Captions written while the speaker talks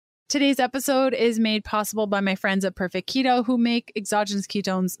Today's episode is made possible by my friends at Perfect Keto who make exogenous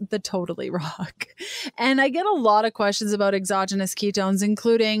ketones that totally rock. And I get a lot of questions about exogenous ketones,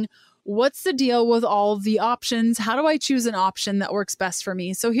 including what's the deal with all of the options? How do I choose an option that works best for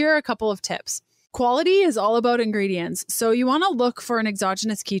me? So here are a couple of tips. Quality is all about ingredients. So you want to look for an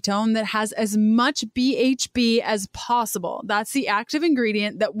exogenous ketone that has as much BHB as possible. That's the active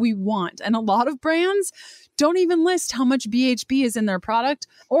ingredient that we want. And a lot of brands don't even list how much BHB is in their product,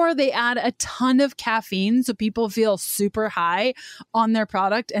 or they add a ton of caffeine so people feel super high on their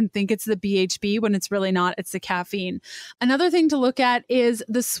product and think it's the BHB when it's really not, it's the caffeine. Another thing to look at is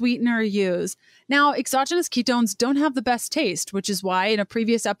the sweetener used. Now, exogenous ketones don't have the best taste, which is why in a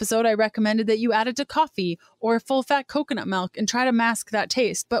previous episode I recommended that you add it to coffee or full-fat coconut milk and try to mask that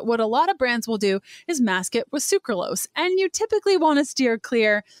taste. But what a lot of brands will do is mask it with sucralose. And you typically want to steer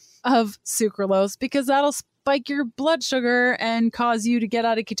clear of sucralose because that'll spike your blood sugar and cause you to get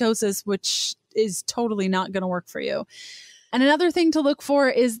out of ketosis, which is totally not going to work for you. And another thing to look for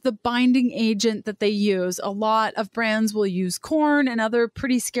is the binding agent that they use. A lot of brands will use corn and other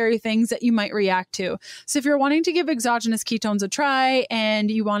pretty scary things that you might react to. So if you're wanting to give exogenous ketones a try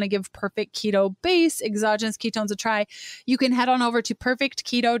and you want to give Perfect Keto Base exogenous ketones a try, you can head on over to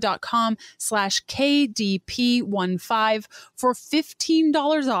perfectketo.com/KDP15 for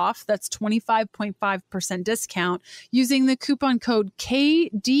 $15 off. That's 25.5% discount using the coupon code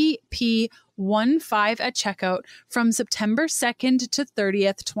KDP15 at checkout from September 2nd to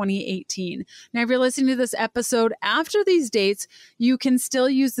 30th, 2018. Now, if you're listening to this episode after these dates, you can still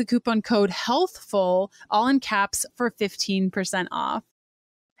use the coupon code HEALTHFUL, all in caps, for 15% off.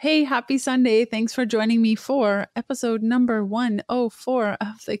 Hey, happy Sunday. Thanks for joining me for episode number 104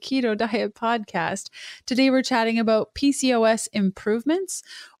 of the Keto Diet Podcast. Today, we're chatting about PCOS improvements,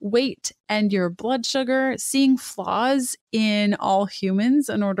 weight and your blood sugar, seeing flaws in all humans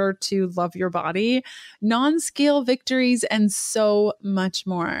in order to love your body, non-scale victories, and so much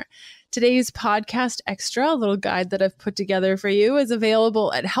more. Today's podcast extra, a little guide that I've put together for you, is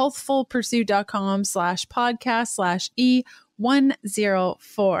available at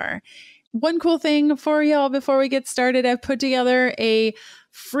healthfulpursuit.com/E104. One cool thing for y'all before we get started, I've put together a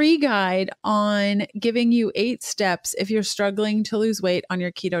free guide on giving you 8 steps if you're struggling to lose weight on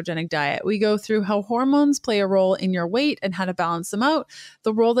your ketogenic diet. We go through how hormones play a role in your weight and how to balance them out,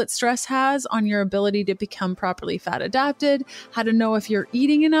 the role that stress has on your ability to become properly fat adapted, how to know if you're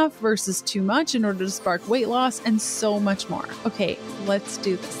eating enough versus too much in order to spark weight loss, and so much more. Okay, let's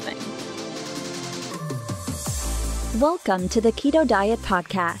do this thing. Welcome to the Keto Diet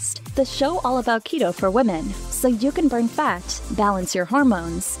Podcast, the show all about keto for women, so you can burn fat, balance your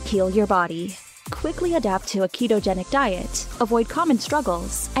hormones, heal your body, quickly adapt to a ketogenic diet, avoid common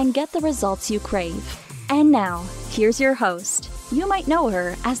struggles, and get the results you crave. And now, here's your host. You might know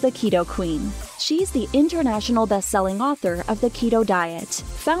her as the Keto Queen. She's the international best-selling author of The Keto Diet,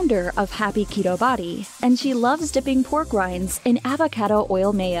 founder of Happy Keto Body, and she loves dipping pork rinds in avocado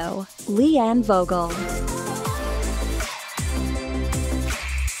oil mayo, Leanne Vogel.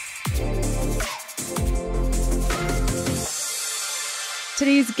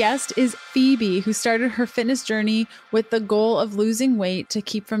 Today's guest is Febeh, who started her fitness journey with the goal of losing weight to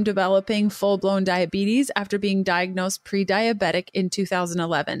keep from developing full-blown diabetes after being diagnosed pre-diabetic in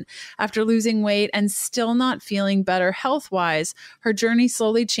 2011. After losing weight and still not feeling better health-wise, her journey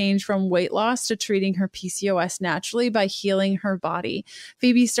slowly changed from weight loss to treating her PCOS naturally by healing her body.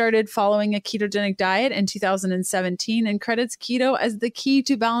 Febeh started following a ketogenic diet in 2017 and credits keto as the key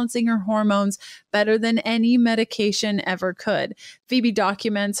to balancing her hormones better than any medication ever could. Febeh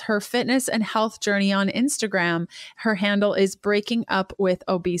documents her fitness and health journey on Instagram. Her handle is Breaking Up with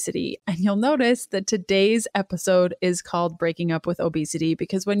Obesity. And you'll notice that today's episode is called Breaking Up with Obesity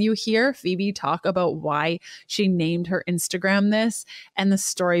because when you hear Febeh talk about why she named her Instagram this and the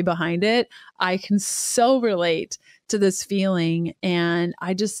story behind it, I can so relate to this feeling. And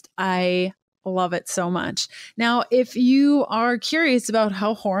I love it so much. Now, if you are curious about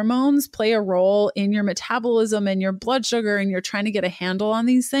how hormones play a role in your metabolism and your blood sugar, and you're trying to get a handle on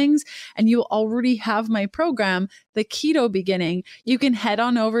these things, and you already have my program, The Keto Beginning, you can head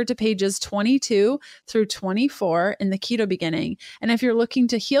on over to pages 22 through 24 in The Keto Beginning. And if you're looking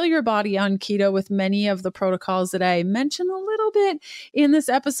to heal your body on keto with many of the protocols that I mentioned a little bit in this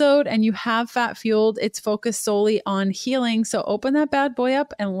episode, and you have fat fueled, it's focused solely on healing. So open that bad boy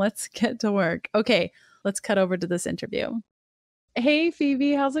up and let's get to work. Okay, let's cut over to this interview. Hey,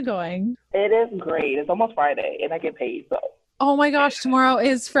 Febeh, how's it going? It is great. It's almost Friday and I get paid, so. Oh my gosh, tomorrow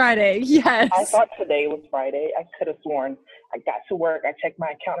is Friday. Yes. I thought today was Friday. I could have sworn I got to work. I checked my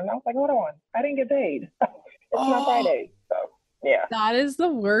account and I was like, hold on, I didn't get paid. It's not Friday. So. Yeah. That is the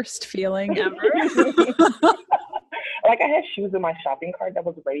worst feeling ever. Like I had shoes in my shopping cart that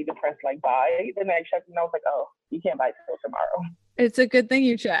was ready to press like buy. Then I checked and I was like, oh, you can't buy till tomorrow. It's a good thing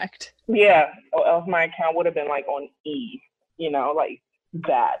you checked. Yeah. Or else my account would have been like on E, like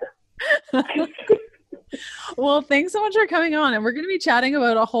bad. Well, thanks so much for coming on. And we're going to be chatting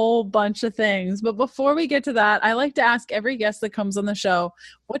about a whole bunch of things. But before we get to that, I like to ask every guest that comes on the show,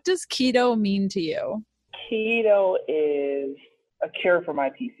 what does keto mean to you? Keto is a cure for my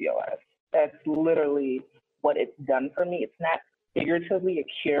PCOS. That's literally what it's done for me. It's not figuratively a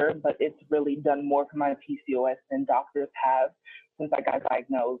cure, but it's really done more for my PCOS than doctors have since I got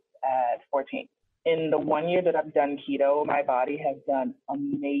diagnosed at 14. In the 1 year that I've done keto, my body has done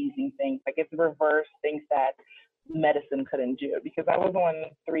amazing things. Like it's reversed things that medicine couldn't do, because I was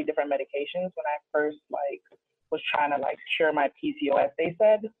on 3 different medications when I first was trying to cure my PCOS. They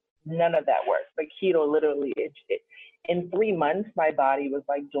said none of that works. But keto literally, in 3 months, my body was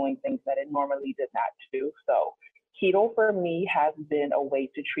doing things that it normally did not do. So keto for me has been a way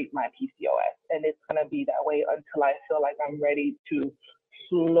to treat my PCOS, and it's going to be that way until I feel like I'm ready to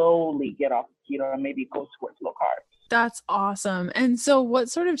slowly get off keto and maybe go towards low carb. That's awesome. And so what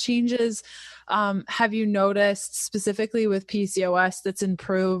sort of changes have you noticed specifically with PCOS that's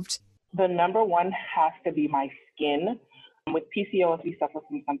improved? The number one has to be my skin. With PCOS, we suffer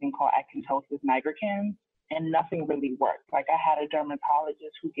from something called acanthosis nigricans, and nothing really worked. I had a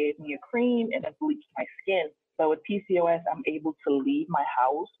dermatologist who gave me a cream and it bleached my skin. But with PCOS, I'm able to leave my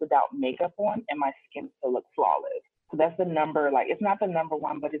house without makeup on and my skin still looks flawless. So that's the number, it's not the number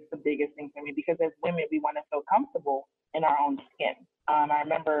one, but it's the biggest thing for me, because as women, we want to feel comfortable in our own skin. I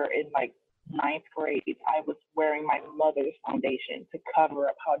remember in 9th grade, I was wearing my mother's foundation to cover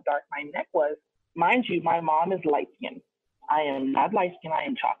up how dark my neck was. Mind you, my mom is light skinned. I am not light skinned, I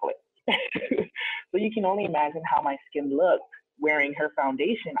am chocolate. So you can only imagine how my skin looked wearing her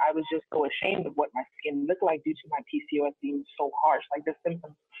foundation. I was just so ashamed of what my skin looked like due to my PCOS being so harsh. The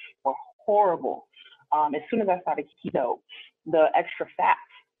symptoms were horrible. As soon as I started keto, the extra fats,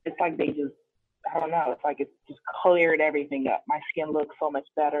 it's they just, I don't know, it just cleared everything up. My skin looks so much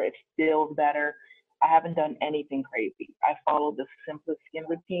better. It feels better. I haven't done anything crazy. I followed the simplest skin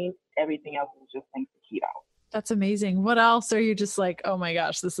routine. Everything else is just thanks to keto. That's amazing. What else are you just oh my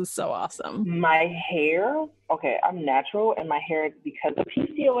gosh, this is so awesome? My hair, okay, I'm natural, and my hair, because of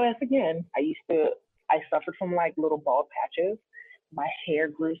PCOS, again, I suffered from little bald patches. My hair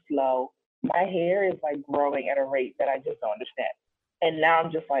grew slow. My hair is growing at a rate that I just don't understand. And now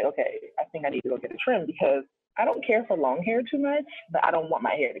I'm just okay, I think I need to go get a trim, because I don't care for long hair too much, but I don't want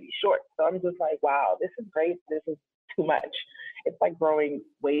my hair to be short. So I'm just wow, this is great. This is too much. It's growing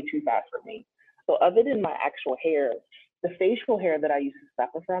way too fast for me. So other than my actual hair, the facial hair that I used to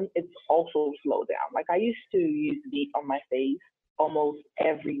suffer from, it's also slowed down. I used to use meat on my face almost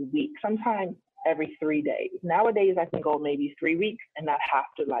every week, sometimes every 3 days. Nowadays, I can go maybe 3 weeks and not have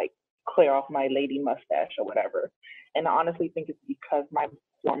to clear off my lady mustache or whatever. And I honestly think it's because my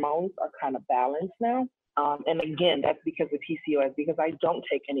hormones are kind of balanced now. And again, that's because of PCOS, because I don't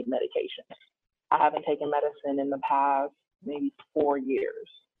take any medication. I haven't taken medicine in the past maybe 4 years.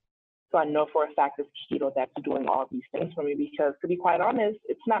 So I know for a fact it's keto that's doing all these things for me, because to be quite honest,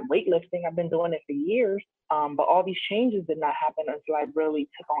 it's not weightlifting. I've been doing it for years. But all these changes did not happen until I really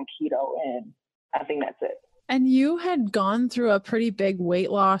took on keto, and I think that's it. And you had gone through a pretty big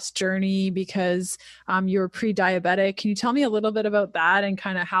weight loss journey because you were pre-diabetic. Can you tell me a little bit about that and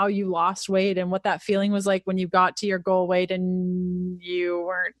kind of how you lost weight and what that feeling was like when you got to your goal weight and you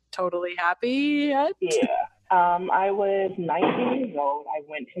weren't totally happy yet? Yeah. I was 19 years old. I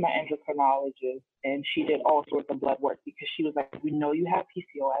went to my endocrinologist, and she did all sorts of blood work, because she was like, we know you have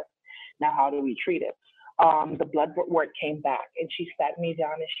PCOS. Now, how do we treat it? The blood work came back, and she sat me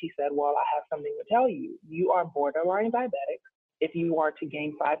down and she said, well, I have something to tell you. You are borderline diabetic. If you are to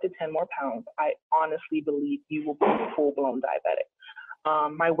gain 5 to 10 more pounds, I honestly believe you will be full-blown diabetic.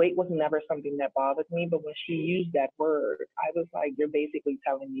 My weight was never something that bothered me, but when she used that word, I was like, you're basically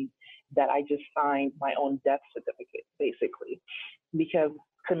telling me that I just signed my own death certificate, basically. Because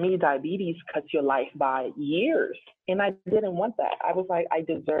to me, diabetes cuts your life by years, and I didn't want that. I was like, I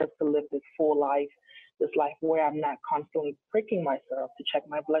deserve to live this full life, this life where I'm not constantly pricking myself to check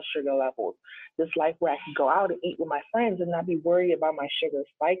my blood sugar levels, this life where I can go out and eat with my friends and not be worried about my sugar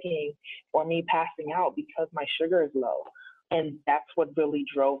spiking or me passing out because my sugar is low. And that's what really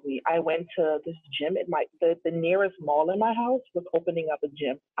drove me. I went to this gym at the nearest mall in my house was opening up a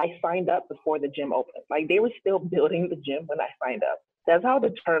gym. I signed up before the gym opened. They were still building the gym when I signed up. That's how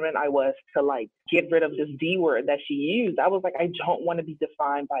determined I was to get rid of this D word that she used. I was like, I don't want to be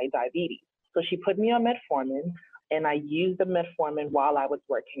defined by diabetes. So she put me on metformin, and I used the metformin while I was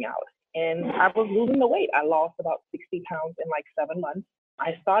working out. And I was losing the weight. I lost about 60 pounds in like 7 months.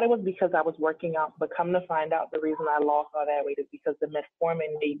 I thought it was because I was working out, but come to find out the reason I lost all that weight is because the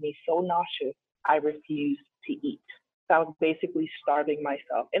metformin made me so nauseous, I refused to eat. So I was basically starving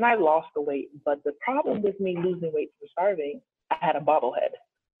myself. And I lost the weight, but the problem with me losing weight from starving, I had a bobblehead.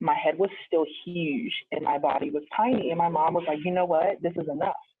 My head was still huge and my body was tiny. And my mom was like, you know what? This is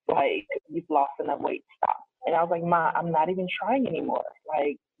enough. Like, you've lost enough weight. Stop. And I was like, Ma, I'm not even trying anymore.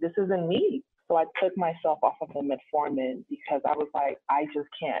 Like, this isn't me. So I took myself off of the metformin because I was like, I just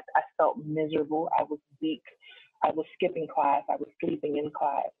can't. I felt miserable. I was weak. I was skipping class. I was sleeping in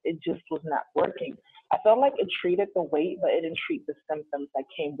class. It just was not working. I felt like it treated the weight, but it didn't treat the symptoms that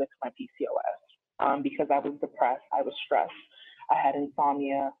came with my PCOS because I was depressed. I was stressed. I had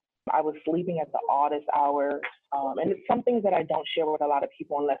insomnia. I was sleeping at the oddest hours. And it's something that I don't share with a lot of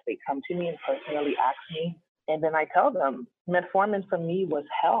people unless they come to me and personally ask me. And then I tell them, metformin for me was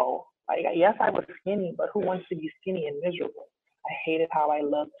hell. Like, yes, I was skinny, but who wants to be skinny and miserable? I hated how I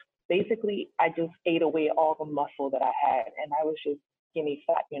looked. Basically, I just ate away all the muscle that I had, and I was just skinny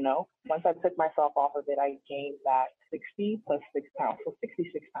fat, you know? Once I took myself off of it, I gained back 60 plus 6 pounds, so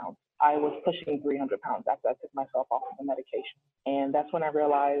 66 pounds. I was pushing 300 pounds after I took myself off of the medication. And that's when I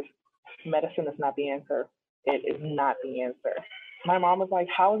realized medicine is not the answer. It is not the answer. My mom was like,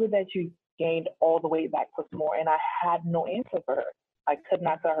 how is it that you gained all the weight back plus more? And I had no answer for her. I could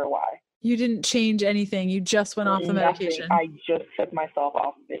not tell her why. You didn't change anything. You just went off the medication. I just took myself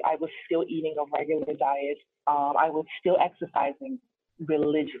off of it. I was still eating a regular diet. I was still exercising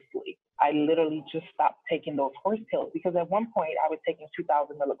religiously. I literally just stopped taking those horse pills because at one point I was taking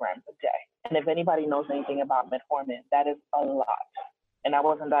 2,000 milligrams a day. And if anybody knows anything about metformin, that is a lot. And I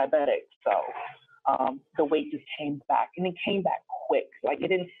wasn't diabetic. So the weight just came back, and it came back quick. Like, it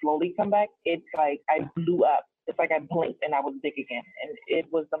didn't slowly come back. It's like I blew up. It's like I blinked and I was big again. And it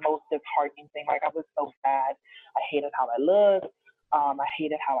was the most disheartening thing. Like, I was so sad. I hated how I looked. I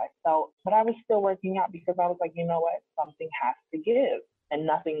hated how I felt. But I was still working out because I was like, you know what? Something has to give. And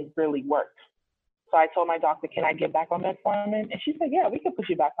nothing really worked. So I told my doctor, can I get back on metformin? And she said, yeah, we can put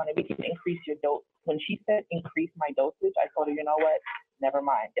you back on it. We can increase your dose. When she said increase my dosage, I told her, you know what? Never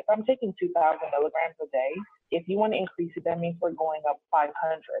mind. If I'm taking 2,000 milligrams a day, if you want to increase it, that means we're going up 500.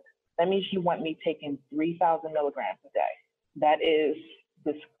 That means you want me taking 3,000 milligrams a day. That is,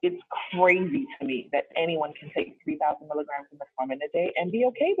 it's crazy to me that anyone can take 3,000 milligrams of metformin a day and be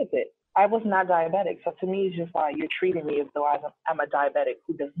okay with it. I was not diabetic. So to me, it's just like you're treating me as though I'm a diabetic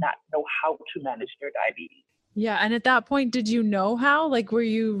who does not know how to manage their diabetes. Yeah. And at that point, did you know how? Like, were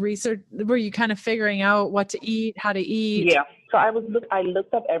you kind of figuring out what to eat, how to eat? Yeah. So I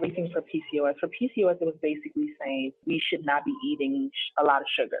looked up everything for PCOS. For PCOS, it was basically saying we should not be eating a lot of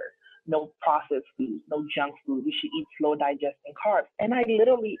sugar, no processed foods, no junk food. We should eat slow digesting carbs. And I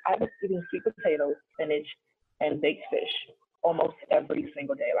was eating sweet potatoes, spinach, and baked fish almost every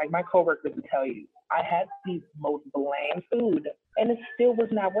single day. Like, my coworkers would tell you, I had the most bland food, and it still was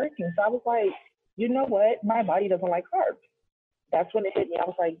not working. So I was like, you know what? My body doesn't like carbs. That's when it hit me. I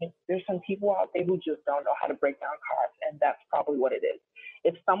was like, there's some people out there who just don't know how to break down carbs, and that's probably what it is.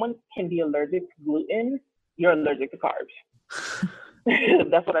 If someone can be allergic to gluten, you're allergic to carbs.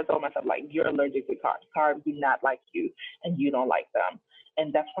 That's what I told myself, like, you're allergic to carbs. Carbs do not like you, and you don't like them.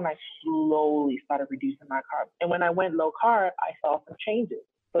 And that's when I slowly started reducing my carbs. And when I went low carb, I saw some changes.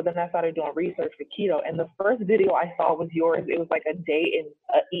 So then I started doing research for keto. And the first video I saw was yours. It was like a day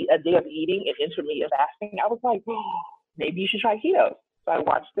of eating and intermittent fasting. I was like, maybe you should try keto. So I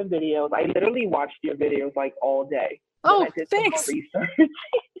watched the videos. I literally watched your videos like all day. Oh, I did thanks. some more research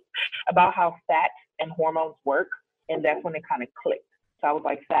about how fat and hormones work. And that's when it kind of clicked. So I was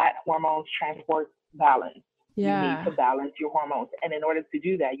like, fat, hormones, transport, balance. Yeah. You need to balance your hormones. And in order to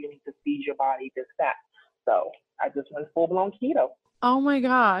do that, you need to feed your body this fat. So I just went full-blown keto. Oh my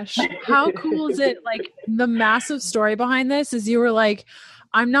gosh. How cool is it? Like, the massive story behind this is you were like,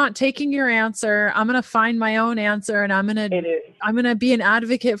 I'm not taking your answer. I'm going to find my own answer, and I'm going to be an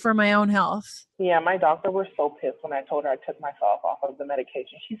advocate for my own health. Yeah. My doctor was so pissed when I told her I took myself off of the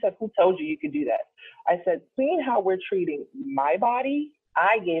medication. She said, who told you could do that? I said, seeing how we're treating my body,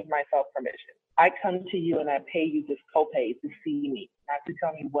 I gave myself permission. I come to you and I pay you this copay to see me, not to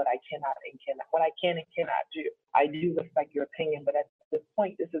tell me what I can and cannot do. I do respect your opinion, but at this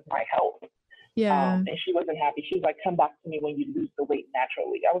point, this is my health. Yeah. And she wasn't happy. She was like, come back to me when you lose the weight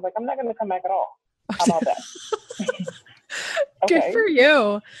naturally. I was like, I'm not going to come back at all. How about that? Okay. Good for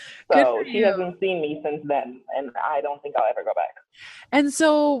you. So she hasn't seen me since then, and I don't think I'll ever go back. And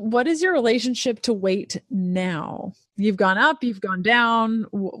so what is your relationship to weight now? You've gone up, you've gone down.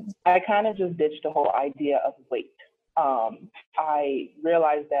 I kind of just ditched the whole idea of weight. I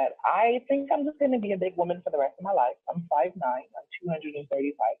realized that I think I'm just going to be a big woman for the rest of my life. I'm 5'9", I'm 235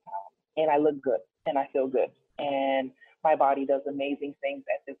 pounds, and I look good and I feel good. And my body does amazing things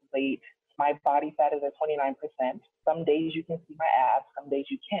at this weight. My body fat is at 29%. Some days you can see my abs, some days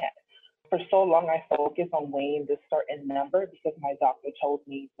you can't. For so long, I focused on weighing this certain number because my doctor told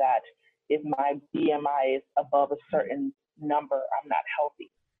me that if my BMI is above a certain number, I'm not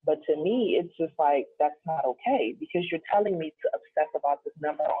healthy. But to me, it's just like, that's not okay because you're telling me to obsess about this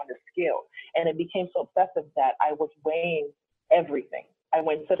number on the scale. And it became so obsessive that I was weighing everything. I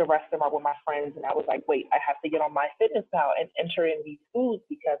went to the restaurant with my friends and I was like, wait, I have to get on my fitness pal and enter in these foods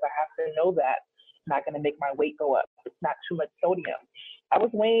because I have to know that it's not going to make my weight go up. It's not too much sodium. I was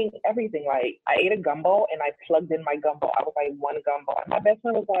weighing everything. Like, I ate a gumbo and I plugged in my gumbo. I was like, one gumbo. And my best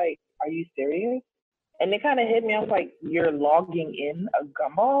friend was like, are you serious? And it kind of hit me. I was like, you're logging in a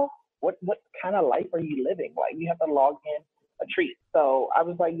gumbo? What kind of life are you living? Like, you have to log in a treat. So I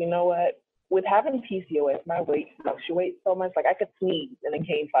was like, you know what? With having PCOS, my weight fluctuates so much. Like, I could sneeze and then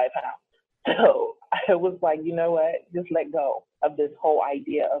gain 5 pounds. So I was like, you know what? Just let go of this whole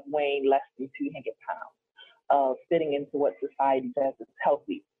idea of weighing less than 200 pounds, of fitting into what society says is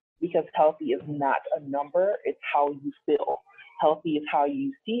healthy. Because healthy is not a number, it's how you feel. Healthy is how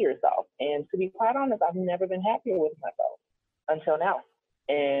you see yourself. And to be quite honest, I've never been happier with myself until now.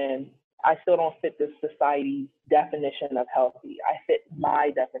 And I still don't fit this society's definition of healthy. I fit my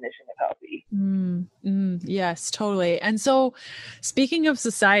definition of healthy. Yes, totally. And so speaking of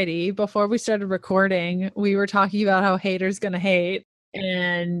society, before we started recording, we were talking about how haters gonna hate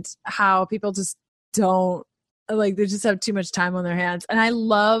and how people just don't, like, they just have too much time on their hands. And I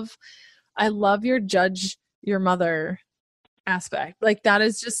love your judge your mother aspect. Like,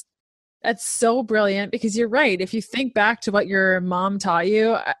 that's so brilliant because you're right. If you think back to what your mom taught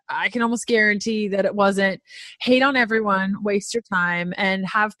you, I can almost guarantee that it wasn't hate on everyone, waste your time, and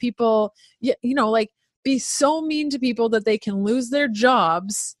have people, like, be so mean to people that they can lose their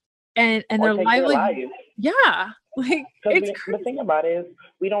jobs and their livelihood. Yeah. Like, it's the thing about it is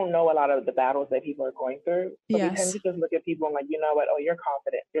we don't know a lot of the battles that people are going through. So yes. We tend to just look at people and like, you know what? Oh, you're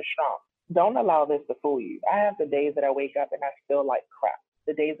confident. You're strong. Don't allow this to fool you. I have the days that I wake up and I feel like crap.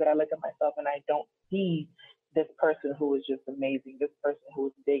 The days that I look at myself and I don't see this person who is just amazing, this person who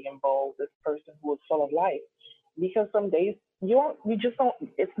is big and bold, this person who is full of life. Because some days you just don't,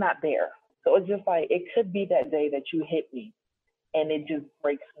 it's not there. So it's just like, it could be that day that you hit me and it just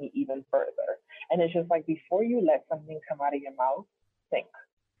breaks me even further. And it's just like, before you let something come out of your mouth, think,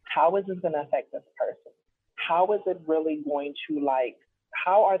 how is this going to affect this person? How is it really going to, like,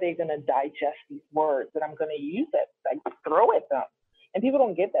 how are they going to digest these words that I'm going to use it, like, throw at them? And people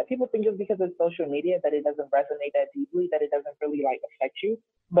don't get that. People think just because it's social media that it doesn't resonate that deeply, that it doesn't really, like, affect you,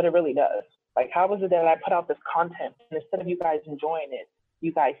 but it really does. Like, how is it that I put out this content and instead of you guys enjoying it,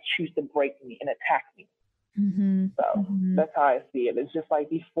 you guys choose to break me and attack me? Mm-hmm. So that's how I see it. It's just like,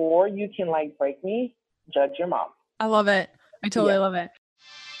 before you can, like, break me, judge your mom. I love it. I totally love it.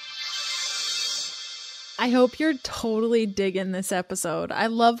 I hope you're totally digging this episode. I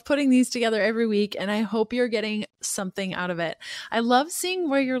love putting these together every week, and I hope you're getting something out of it. I love seeing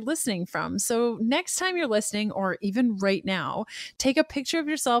where you're listening from. So next time you're listening, or even right now, take a picture of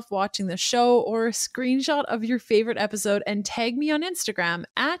yourself watching the show or a screenshot of your favorite episode and tag me on Instagram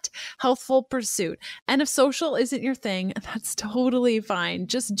at Healthful Pursuit. And if social isn't your thing, that's totally fine.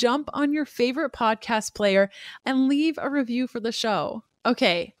 Just jump on your favorite podcast player and leave a review for the show.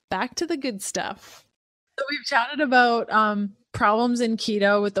 Okay, back to the good stuff. So we've chatted about problems in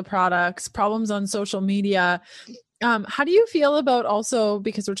keto with the products, problems on social media. How do you feel about, also,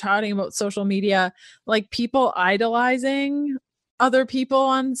 because we're chatting about social media, like people idolizing other people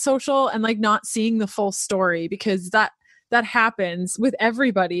on social and like not seeing the full story? Because that happens with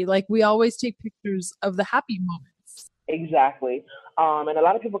everybody. Like, we always take pictures of the happy moments. Exactly. And a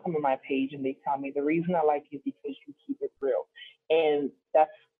lot of people come to my page and they tell me the reason I like you is because you keep it real. And that's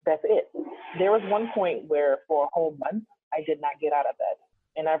it. There was one point where for a whole month, I did not get out of bed,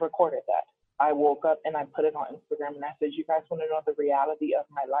 and I recorded that. I woke up and I put it on Instagram and I said, you guys want to know the reality of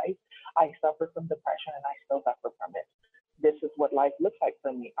my life? I suffer from depression and I still suffer from it. This is what life looks like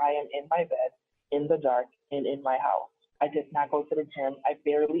for me. I am in my bed, in the dark, and in my house. I did not go to the gym. I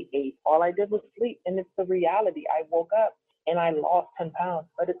barely ate. All I did was sleep, and it's the reality. I woke up and I lost 10 pounds,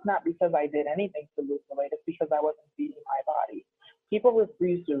 but it's not because I did anything to lose the weight. It's because I wasn't feeding my body. People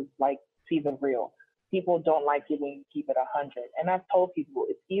refuse to, like, see the real. People don't like it when you keep it 100. And I've told people,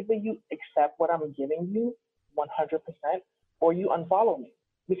 it's either you accept what I'm giving you 100% or you unfollow me.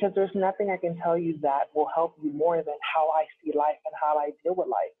 Because there's nothing I can tell you that will help you more than how I see life and how I deal with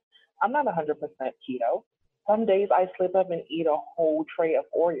life. I'm not 100% keto. Some days I slip up and eat a whole tray of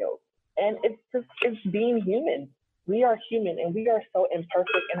Oreos. And it's being human. We are human and we are so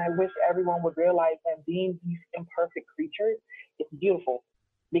imperfect. And I wish everyone would realize that being these imperfect creatures is beautiful.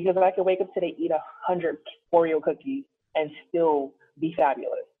 Because I could wake up today, eat 100 Oreo cookies and still be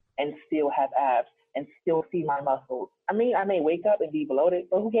fabulous and still have abs and still see my muscles. I mean, I may wake up and be bloated,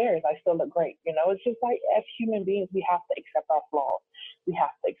 but who cares? I still look great. You know, it's just like as human beings, we have to accept our flaws. We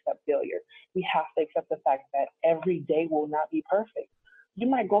have to accept failure. We have to accept the fact that every day will not be perfect. You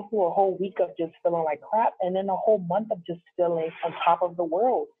might go through a whole week of just feeling like crap and then a whole month of just feeling on top of the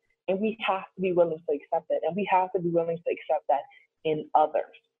world. And we have to be willing to accept it. And we have to be willing to accept that in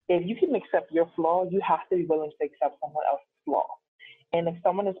others. If you can accept your flaw, you have to be willing to accept someone else's flaw. And if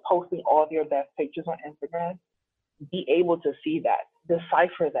someone is posting all of your best pictures on Instagram, be able to see that,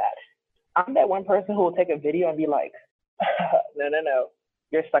 decipher that. I'm that one person who will take a video and be like, no,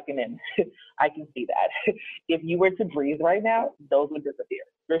 you're sucking in. I can see that. If you were to breathe right now, those would disappear.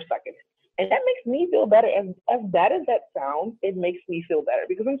 You're sucking in. And that makes me feel better. And as bad as that sounds, it makes me feel better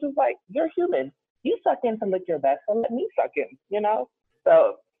because I'm just like, you're human. You suck in to look your best, so let me suck in, you know?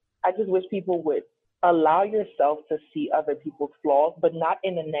 So I just wish people would allow yourself to see other people's flaws, but not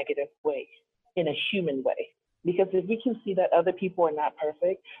in a negative way, in a human way. Because if we can see that other people are not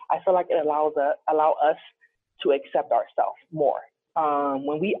perfect, I feel like it allow us to accept ourselves more.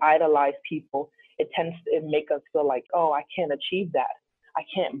 When we idolize people, it tends to make us feel like, oh, I can't achieve that. I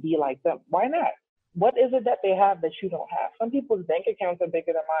can't be like them. Why not? What is it that they have that you don't have? Some people's bank accounts are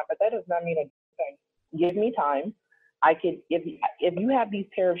bigger than mine, but that does not mean a thing. Give me time. If you have these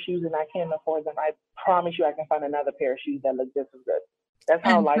pair of shoes and I can't afford them, I promise you I can find another pair of shoes that look just as good. That's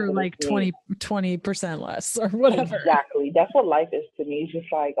how life is. For like 20% less or whatever. Exactly. That's what life is to me. It's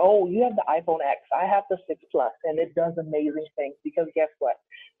just like, oh, you have the iPhone X. I have the 6 Plus, and it does amazing things because guess what?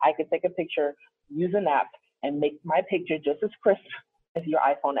 I could take a picture, use an app, and make my picture just as crisp as your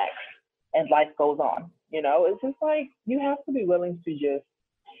iPhone X, and life goes on. You know, it's just like you have to be willing to just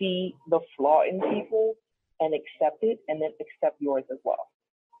see the flaw in people and accept it, and then accept yours as well.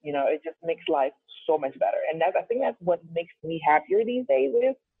 You know, it just makes life so much better. And I think that's what makes me happier these days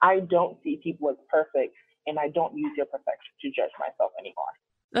is I don't see people as perfect and I don't use their perfection to judge myself anymore.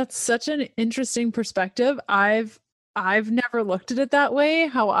 That's such an interesting perspective. I've never looked at it that way.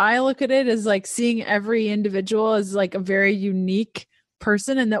 How I look at it is like seeing every individual as like a very unique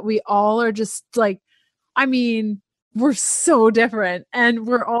person and that we all are just like, I mean, we're so different and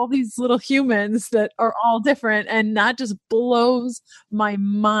we're all these little humans that are all different. And that just blows my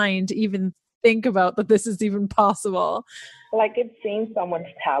mind to even think about that this is even possible. Like it's seeing someone's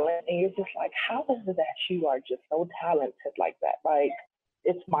talent and you're just like, how is it that you are just so talented like that? Like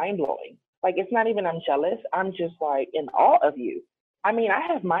it's mind blowing. Like it's not even I'm jealous. I'm just like in awe of you. I mean, I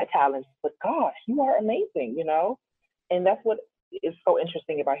have my talents, but gosh, you are amazing, you know? And that's what is so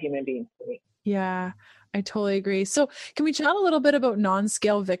interesting about human beings to me. Yeah, I totally agree. So can we chat a little bit about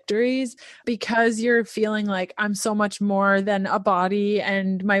non-scale victories? Because you're feeling like I'm so much more than a body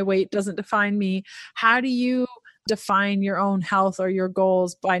and my weight doesn't define me. How do you define your own health or your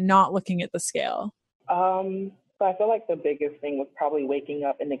goals by not looking at the scale? So I feel like the biggest thing was probably waking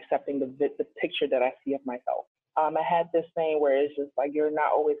up and accepting the picture that I see of myself. I had this thing where it's just like, you're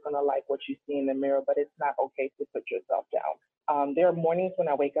not always going to like what you see in the mirror, but it's not okay to put yourself down. There are mornings when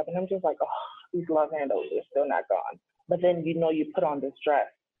I wake up and I'm just like, oh, these love handles are still not gone. But then, you know, you put on this dress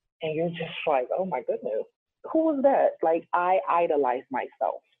and you're just like, oh my goodness, who was that? Like I idolize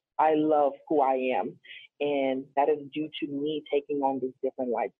myself. I love who I am. And that is due to me taking on this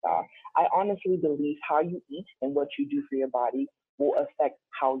different lifestyle. I honestly believe how you eat and what you do for your body will affect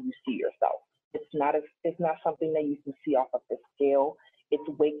how you see yourself. It's not something that you can see off of the scale. It's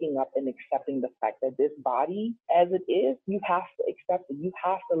waking up and accepting the fact that this body, as it is, you have to accept it. You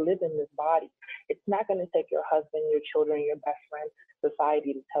have to live in this body. It's not going to take your husband, your children, your best friend,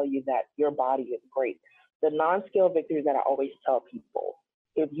 society to tell you that your body is great. The non-scale victories that I always tell people,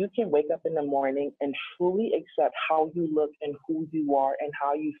 if you can wake up in the morning and truly accept how you look and who you are and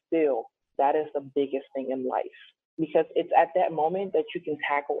how you feel, that is the biggest thing in life. Because it's at that moment that you can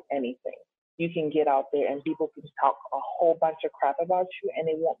tackle anything. You can get out there and people can talk a whole bunch of crap about you and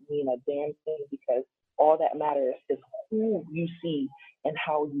it won't mean a damn thing because all that matters is who you see and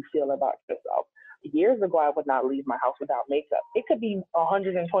how you feel about yourself. Years ago, I would not leave my house without makeup. It could be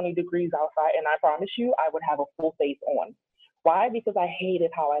 120 degrees outside and I promise you, I would have a full face on. Why? Because I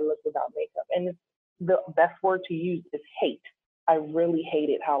hated how I looked without makeup. And the best word to use is hate. I really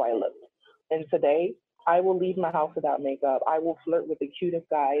hated how I looked. And today, I will leave my house without makeup. I will flirt with the cutest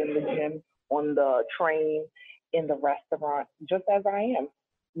guy in the gym, on the train, in the restaurant, just as I am.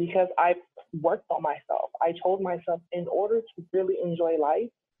 because I worked on myself. I told myself, in order to really enjoy life,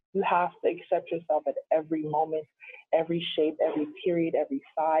 you have to accept yourself at every moment, every shape, every period, every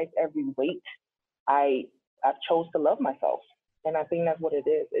size, every weight. I chose to love myself. And I think that's what it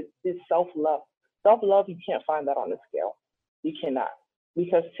is. It's self-love. Self-love, you can't find that on the scale. You cannot.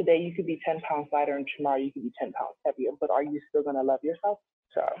 Because today you could be 10 pounds lighter and tomorrow you could be 10 pounds heavier. But are you still going to love yourself?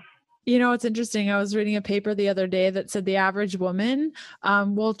 So, You know, it's interesting. I was reading a paper the other day that said the average woman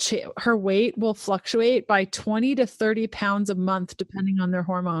her weight will fluctuate by 20 to 30 pounds a month, depending on their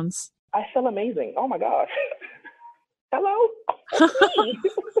hormones. I feel amazing. Oh my gosh. Hello?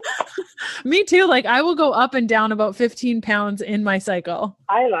 Me too. Like I will go up and down about 15 pounds in my cycle.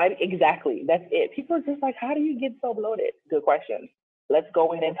 I like, exactly. That's it. People are just like, how do you get so bloated? Good question. Let's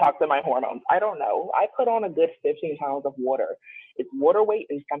go in and talk to my hormones. I don't know. I put on a good 15 pounds of water. It's water weight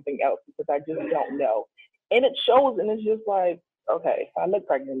and something else because I just don't know. And it shows, and it's just like, okay, if I look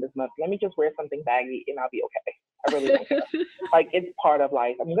pregnant this month, let me just wear something baggy and I'll be okay. I really don't care. Like, it's part of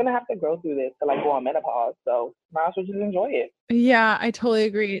life. I'm going to have to go through this till I go on menopause. So might as well just enjoy it. Yeah, I totally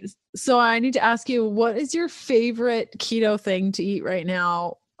agree. So I need to ask you, what is your favorite keto thing to eat right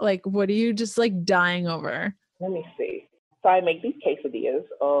now? Like, what are you just like dying over? Let me see. So I make these quesadillas.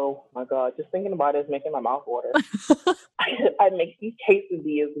 Oh my God, just thinking about it is making my mouth water. I make these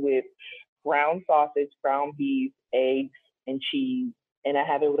quesadillas with ground sausage, ground beef, eggs, and cheese. And I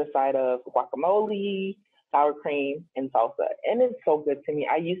have it with a side of guacamole, sour cream, and salsa. And it's so good to me.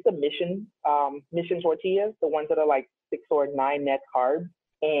 I use the mission tortillas, the ones that are like 6 or 9 net carbs.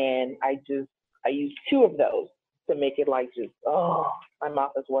 And I use 2 of those to make it like just, oh, my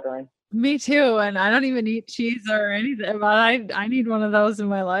mouth is watering. Me too. And I don't even eat cheese or anything, but I need one of those in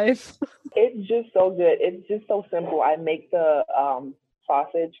my life. It's just so good. It's just so simple. I make the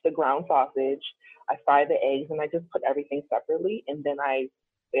sausage, the ground sausage. I fry the eggs and I just put everything separately. And then I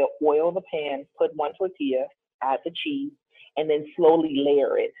oil the pan, put 1 tortilla, add the cheese, and then slowly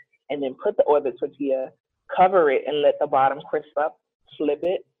layer it. And then put the other tortilla, cover it, and let the bottom crisp up, flip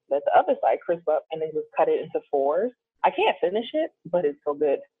it, let the other side crisp up, and then just cut it into 4s. I can't finish it, but it's so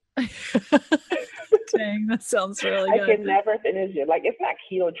good. Dang, that sounds really good. I can never finish it. Like, it's not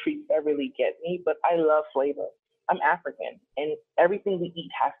keto treats that really get me, but I love flavor. I'm African, and everything we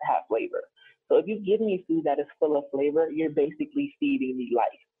eat has to have flavor. So if you give me food that is full of flavor, you're basically feeding me life,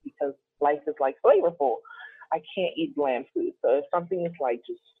 because life is like flavorful. I can't eat bland food. So if something is like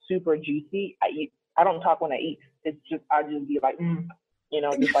just super juicy, I eat. I don't talk when I eat. It's just, I just be like,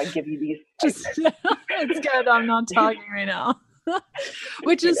 just like give you these. It's good. I'm not talking right now.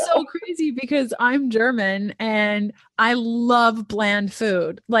 Which is so crazy because I'm German and I love bland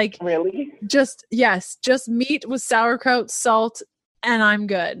food. Like, really? Just meat with sauerkraut, salt, and I'm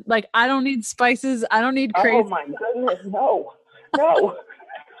good. Like, I don't need spices. I don't need crazy. Oh my goodness, no.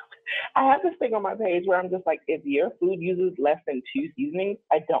 I have this thing on my page where I'm just like, if your food uses less than 2 seasonings,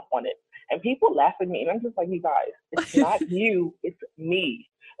 I don't want it. And people laugh at me and I'm just like, you guys, it's not you, it's me.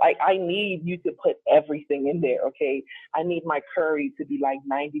 Like, I need you to put everything in there, okay? I need my curry to be like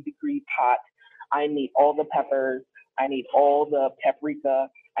 90-degree hot. I need all the peppers. I need all the paprika.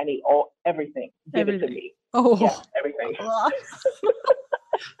 I need everything. Give it to me. Oh, yeah, everything.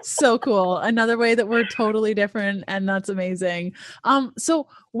 So cool. Another way that we're totally different, and that's amazing. So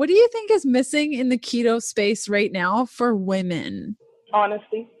what do you think is missing in the keto space right now for women?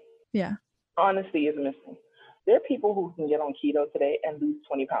 Honesty. Yeah. Honesty is missing. There are people who can get on keto today and lose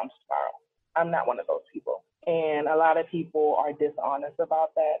 20 pounds tomorrow. I'm not one of those people. And a lot of people are dishonest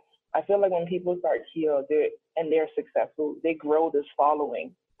about that. I feel like when people start keto and they're successful, they grow this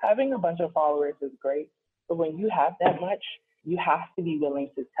following. Having a bunch of followers is great, but when you have that much, you have to be willing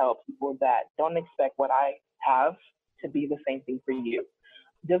to tell people that don't expect what I have to be the same thing for you.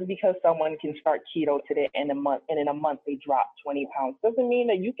 Just because someone can start keto today and in a month they drop 20 pounds doesn't mean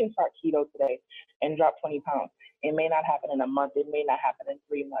that you can start keto today and drop 20 pounds. It may not happen in a month. It may not happen in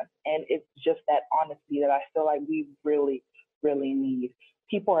 3 months. And it's just that honesty that I feel like we really, really need.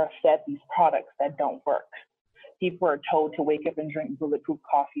 People are fed these products that don't work. People are told to wake up and drink bulletproof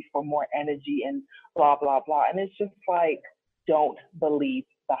coffee for more energy and blah, blah, blah. And it's just like, don't believe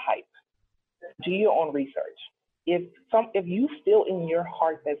the hype. Do your own research. If you feel in your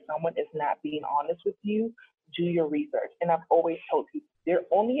heart that someone is not being honest with you, do your research. And I've always told people, there are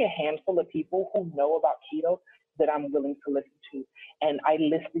only a handful of people who know about keto that I'm willing to listen to. And I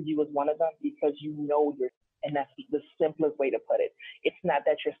listed you as one of them because you know and that's the simplest way to put it. It's not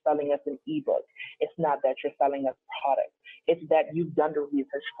that you're selling us an ebook. It's not that you're selling us products. It's that you've done the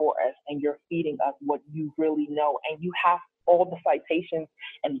research for us and you're feeding us what you really know. And you have all the citations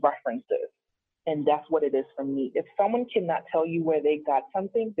and references. And that's what it is for me. If someone cannot tell you where they got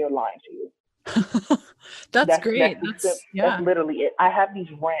something, they're lying to you. That's great. That's literally it. I have these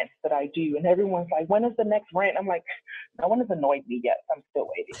rants that I do, and everyone's like, when is the next rant? I'm like, no one has annoyed me yet. I'm still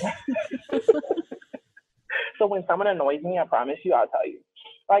waiting. So when someone annoys me, I promise you, I'll tell you.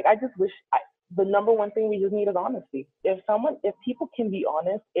 Like, I just wish, the number one thing we just need is honesty. If people can be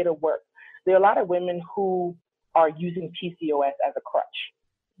honest, it'll work. There are a lot of women who are using PCOS as a crutch.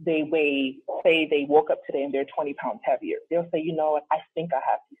 Say they woke up today and they're 20 pounds heavier. They'll say, you know what, I think I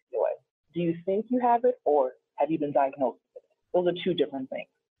have PCOS. Do you think you have it, or have you been diagnosed with it? Those are two different things.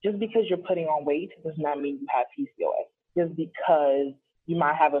 Just because you're putting on weight does not mean you have PCOS. Just because you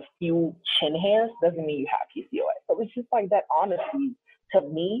might have a few chin hairs doesn't mean you have PCOS. So it's just like that honesty, to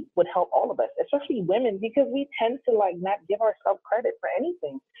me, would help all of us, especially women, because we tend to like not give ourselves credit for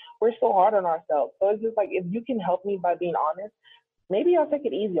anything. We're so hard on ourselves. So it's just like, if you can help me by being honest, maybe I'll take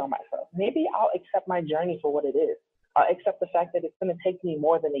it easy on myself. Maybe I'll accept my journey for what it is. I'll accept the fact that it's going to take me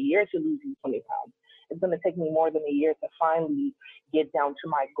more than a year to lose these 20 pounds. It's going to take me more than a year to finally get down to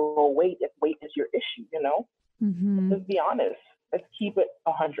my goal weight if weight is your issue, you know? Mm-hmm. Just be honest. Let's keep it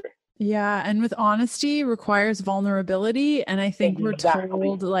 100. Yeah. And with honesty requires vulnerability. And I think we're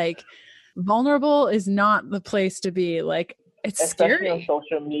told like vulnerable is not the place to be. Like, it's especially scary on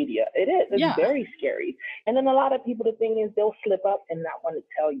social media. It is. It's very scary. And then a lot of people, the thing is, they'll slip up and not want to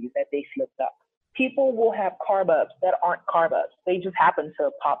tell you that they slipped up. People will have carb ups that aren't carb ups. They just happen to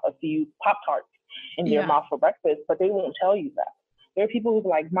pop a few Pop-Tarts in their mouth for breakfast, but they won't tell you that. There are people who's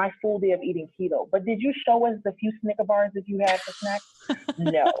like, my full day of eating keto, but did you show us the few Snicker bars that you had for snacks?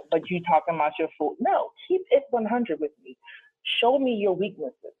 No, but you talking about your food. No, keep it 100 with me. Show me your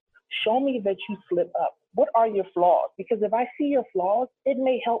weaknesses. Show me that you slip up. What are your flaws? Because if I see your flaws, it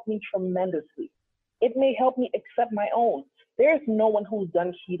may help me tremendously. It may help me accept my own. There's no one who's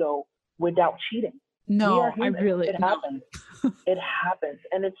done keto without cheating. No, it happens. It happens,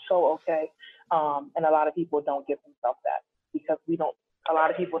 and it's so okay. And a lot of people don't give themselves that, because a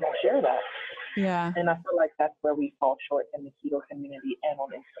lot of people don't share that. Yeah. And I feel like that's where we fall short in the keto community and on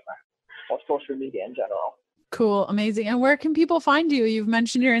Instagram or social media in general. Cool. Amazing. And where can people find you? You've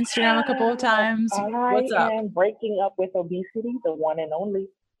mentioned your Instagram a couple of times. What's up? I am breaking up with obesity, the one and only.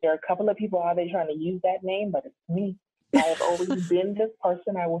 There are a couple of people out there trying to use that name, but it's me. I have always been this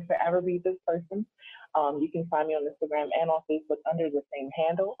person. I will forever be this person. You can find me on Instagram and on Facebook under the same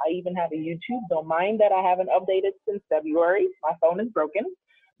handle. I even have a YouTube. Don't mind that I haven't updated since February. My phone is broken.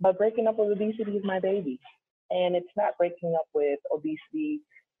 But breaking up with obesity is my baby. And it's not breaking up with obesity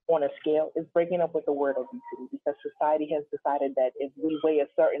on a scale. It's breaking up with the word obesity, because society has decided that if we weigh a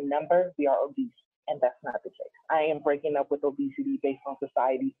certain number, we are obese. And that's not the case. I am breaking up with obesity based on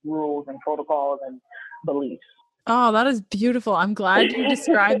society's rules and protocols and beliefs. Oh, that is beautiful. I'm glad you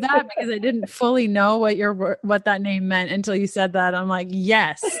described that, because I didn't fully know what that name meant until you said that. I'm like,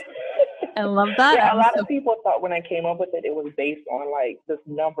 yes, I love that. Yeah, a lot of people thought when I came up with it, it was based on like this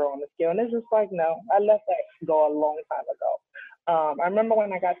number on the scale. And it's just like, no, I let that go a long time ago. I remember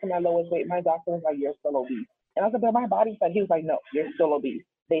when I got to my lowest weight, my doctor was like, you're still obese. And I was like, but my body's fat. He was like, no, you're still obese.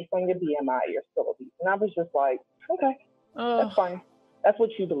 Based on your BMI, you're still obese. And I was just like, okay, that's fine. That's what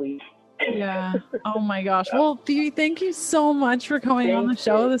you believe. Yeah. Oh my gosh. Well, Phoebe, thank you so much for coming on the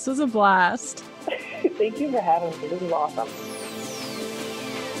show. This was a blast. Thank you for having me. This is awesome.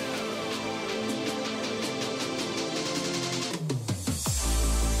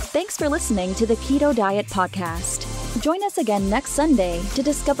 Thanks for listening to the Keto Diet Podcast. Join us again next Sunday to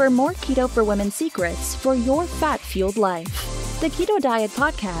discover more keto for women secrets for your fat-fueled life. The Keto Diet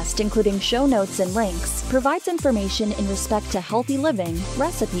Podcast, including show notes and links, provides information in respect to healthy living,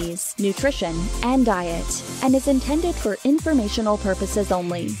 recipes, nutrition, and diet, and is intended for informational purposes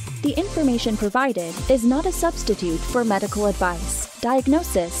only. The information provided is not a substitute for medical advice,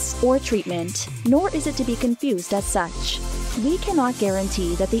 diagnosis, or treatment, nor is it to be confused as such. We cannot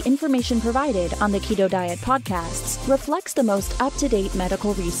guarantee that the information provided on the Keto Diet Podcasts reflects the most up-to-date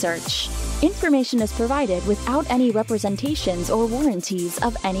medical research. Information is provided without any representations or warranties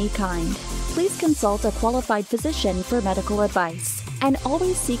of any kind. Please consult a qualified physician for medical advice, and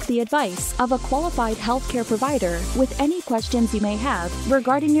always seek the advice of a qualified healthcare provider with any questions you may have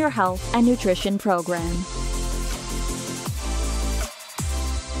regarding your health and nutrition program.